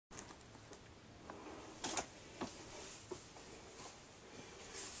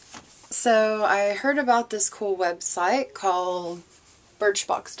So I heard about this cool website called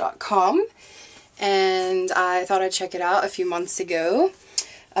BirchBox.com, and I thought I'd check it out a few months ago.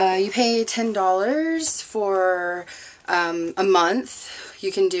 You pay $10 for a month.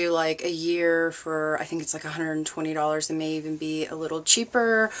 You can do like a year for, I think it's like $120. It may even be a little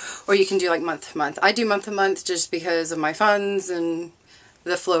cheaper, or you can do like month to month. I do month to month just because of my funds and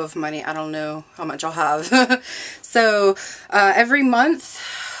the flow of money. I don't know how much I'll have. So every month,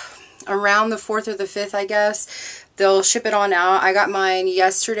 around the 4th or the 5th, I guess, they'll ship it on out. I got mine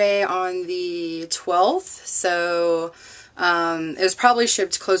yesterday on the 12th, so it was probably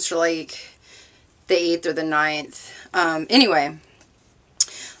shipped close to like the 8th or the 9th. Anyway,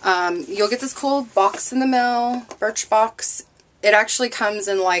 you'll get this cool box in the mail, BirchBox. It actually comes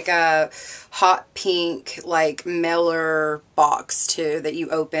in like a hot pink like mailer box too that you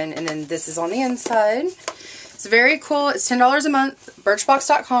open, and then this is on the inside. It's very cool. It's $10 a month.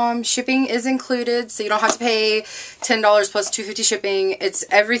 BirchBox.com. Shipping is included, so you don't have to pay $10 plus $2.50 shipping.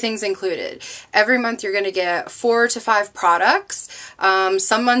 Everything's included. Every month you're going to get 4 to 5 products.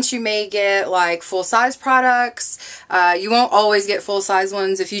 Some months you may get like full-size products. You won't always get full-size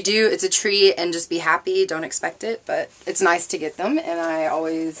ones. If you do, it's a treat, and just be happy. Don't expect it, but it's nice to get them, and I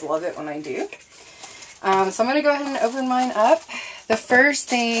always love it when I do. So I'm going to go ahead and open mine up. The first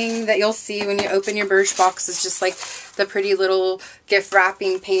thing that you'll see when you open your BirchBox is just like the pretty little gift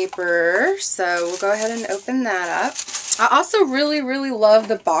wrapping paper. So we'll go ahead and open that up. I also really love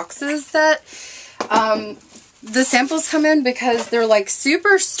the boxes that the samples come in, because they're like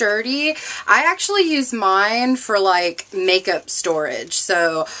super sturdy. I actually use mine for like makeup storage,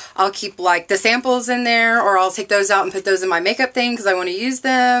 so I'll keep like the samples in there, or I'll take those out and put those in my makeup thing because I want to use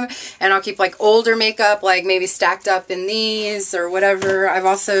them, and I'll keep like older makeup like maybe stacked up in these or whatever. I've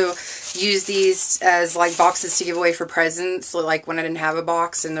also used these as like boxes to give away for presents, like when I didn't have a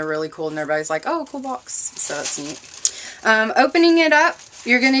box, and they're really cool and everybody's like, oh, cool box. So that's neat. Opening it up,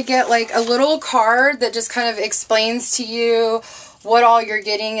 you're going to get like a little card that just kind of explains to you what all you're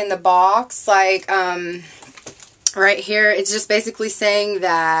getting in the box. Like right here, it's just basically saying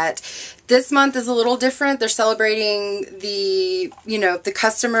that this month is a little different. They're celebrating the, the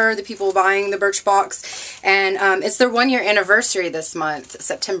customer, the people buying the BirchBox, and it's their 1-year anniversary this month,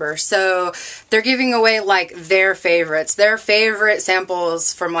 September. So they're giving away like their favorites, their favorite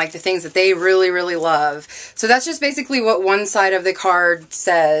samples from like the things that they really love. So that's just basically what one side of the card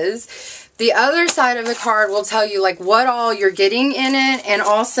says. The other side of the card will tell you like what all you're getting in it, and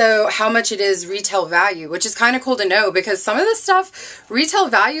also how much it is retail value, which is kind of cool to know, because some of this stuff, retail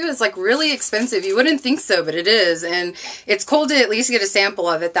value is like really expensive. You wouldn't think so, but it is, and it's cool to at least get a sample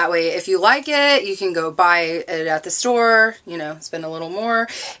of it. That way, if you like it, you can go buy it at the store, spend a little more.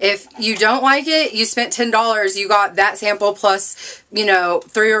 If you don't like it, you spent $10, you got that sample plus,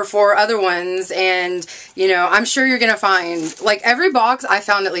 3 or 4 other ones, and, I'm sure you're going to find, like every box, I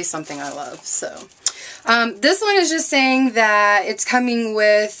found at least something I love. So this one is just saying that it's coming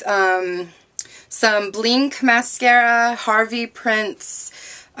with some Blink mascara, Harvey prints,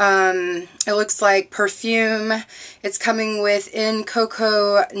 it looks like perfume. It's coming with In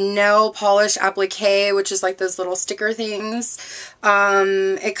Cocoa nail polish applique, which is like those little sticker things.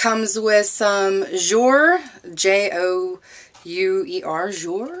 It comes with some Jour, J-O-U-E-R,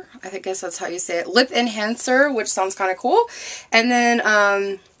 Jour, I guess that's how you say it, lip enhancer, which sounds kind of cool. And then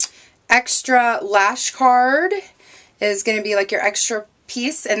extra lash card is going to be like your extra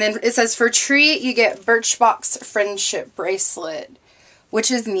piece, and then it says for treat you get BirchBox friendship bracelet,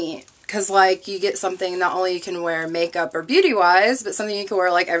 which is neat, because like you get something not only you can wear makeup or beauty wise, but something you can wear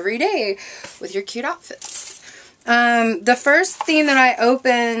like every day with your cute outfits. The first thing that I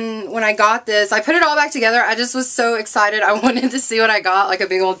opened when I got this, I put it all back together. I just was so excited. I wanted to see what I got, like a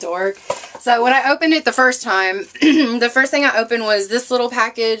big old dork. So when I opened it the first time, the first thing I opened was this little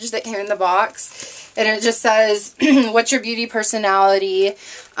package that came in the box. And it just says, what's your beauty personality?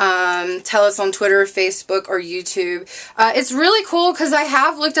 Tell us on Twitter, Facebook, or YouTube. It's really cool because I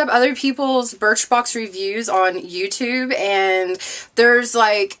have looked up other people's BirchBox reviews on YouTube, and there's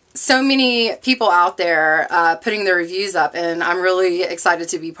like so many people out there putting their reviews up, and I'm really excited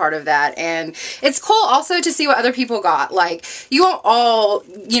to be part of that. And it's cool also to see what other people got. Like, you won't all,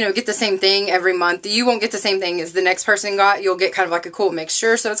 get the same thing every month. You won't get the same thing as the next person got. You'll get kind of like a cool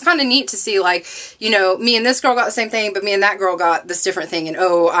mixture. So it's kind of neat to see, like, me and this girl got the same thing, but me and that girl got this different thing, and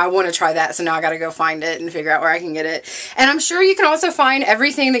oh, I want to try that, so now I got to go find it and figure out where I can get it. And I'm sure you can also find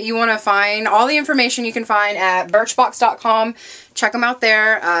everything that you want to find. All the information you can find at birchbox.com. Check them out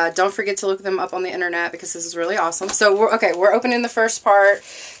there. Don't forget to look them up on the internet, because this is really awesome. So we're opening the first part.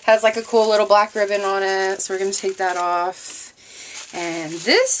 Has like a cool little black ribbon on it, so we're going to take that off. And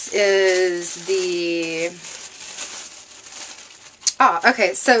this is the...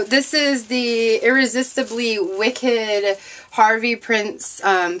 okay, so this is the Irresistibly Wicked Harvey Prince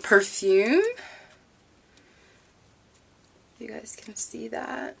perfume. You guys can see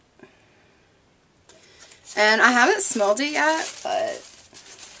that. And I haven't smelled it yet, but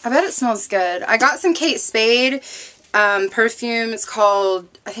I bet it smells good. I got some Kate Spade perfume. It's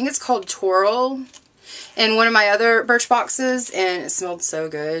called, I think it's called Twirl, in one of my other Birch boxes, and it smelled so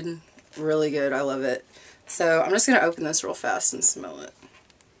good. Really good. I love it. So I'm just going to open this real fast and smell it.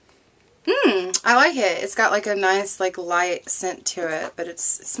 I like it. It's got like a nice like light scent to it, but it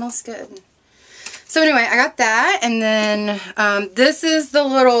smells good. So anyway, I got that, and then this is the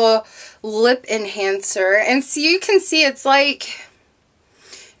little lip enhancer, and so you can see it's like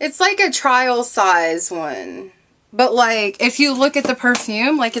a trial size one, but like if you look at the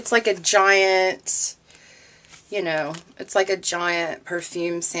perfume, like it's like a giant, you know, it's like a giant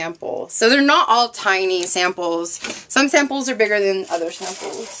perfume sample. So they're not all tiny samples. Some samples are bigger than other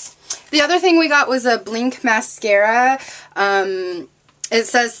samples. The other thing we got was a Blink mascara. It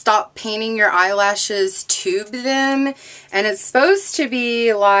says stop painting your eyelashes, tube them. And it's supposed to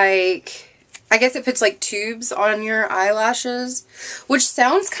be like, I guess it puts like tubes on your eyelashes, which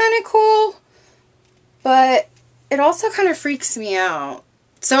sounds kind of cool, but it also kind of freaks me out.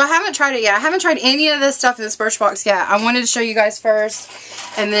 So I haven't tried it yet. I haven't tried any of this stuff in this Birchbox yet. I wanted to show you guys first,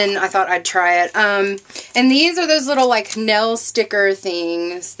 and then I thought I'd try it. And these are those little like nail sticker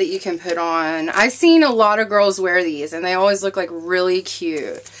things that you can put on. I've seen a lot of girls wear these, and they always look like really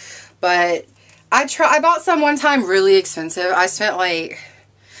cute. But I bought some one time, really expensive. I spent like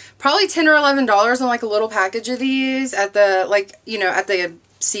probably $10 or $11 on like a little package of these at the, like, you know, at the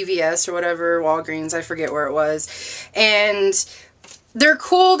CVS or whatever, Walgreens, I forget where it was. And they're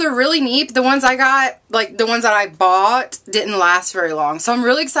cool, they're really neat, but the ones I got, like the ones that I bought, didn't last very long. So I'm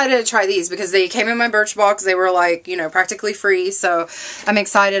really excited to try these because they came in my Birchbox. They were like, you know, practically free, so I'm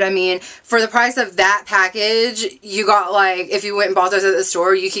excited. I mean, for the price of that package, you got like, if you went and bought those at the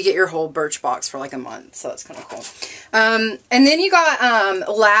store, you could get your whole Birchbox for like a month, so that's kind of cool. And then you got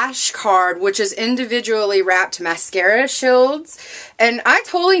Lash Card, which is individually wrapped mascara shields, and I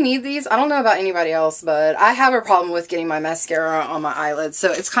totally need these. I don't know about anybody else, but I have a problem with getting my mascara on my eyelids,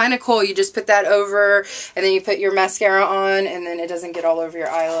 so it's kind of cool. You just put that over, and then you put your mascara on, and then it doesn't get all over your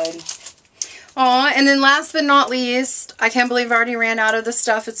eyelid. Aw, and then last but not least, I can't believe I already ran out of this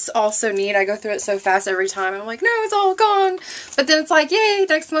stuff. It's all so neat. I go through it so fast every time. I'm like, no, it's all gone. But then it's like, yay,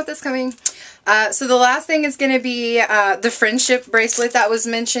 next month is coming. So the last thing is going to be the friendship bracelet that was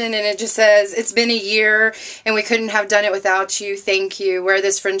mentioned, and it just says, it's been a year and we couldn't have done it without you. Thank you. Wear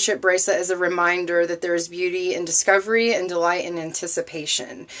this friendship bracelet as a reminder that there is beauty in discovery and delight in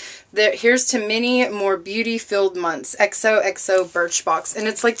anticipation. Here's to many more beauty-filled months. XOXO Birchbox. And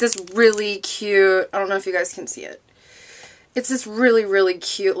it's like this really cute, I don't know if you guys can see it. It's this really, really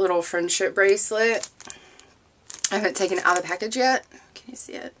cute little friendship bracelet. I haven't taken it out of the package yet. Can you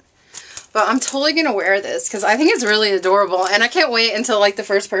see it? But I'm totally going to wear this because I think it's really adorable. And I can't wait until like the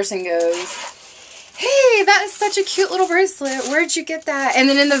first person goes, hey, that is such a cute little bracelet. Where'd you get that? And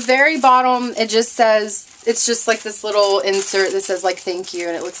then in the very bottom, it just says, it's just like this little insert that says like thank you.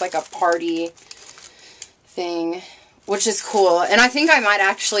 And it looks like a party thing, which is cool. And I think I might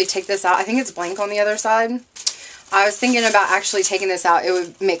actually take this out. I think it's blank on the other side. I was thinking about actually taking this out. It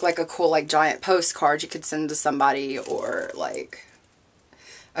would make like a cool like giant postcard you could send to somebody, or like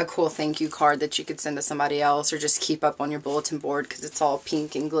a cool thank you card that you could send to somebody else, or just keep up on your bulletin board because it's all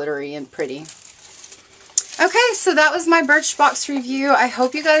pink and glittery and pretty. Okay, so that was my Birchbox review. I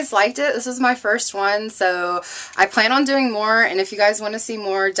hope you guys liked it. This was my first one, so I plan on doing more, and if you guys want to see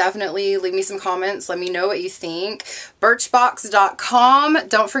more, definitely leave me some comments. Let me know what you think. BirchBox.com.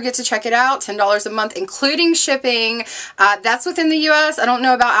 Don't forget to check it out. $10 a month, including shipping. That's within the U.S. I don't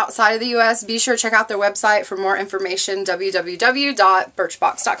know about outside of the U.S. Be sure to check out their website for more information,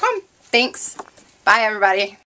 www.birchbox.com. Thanks. Bye, everybody.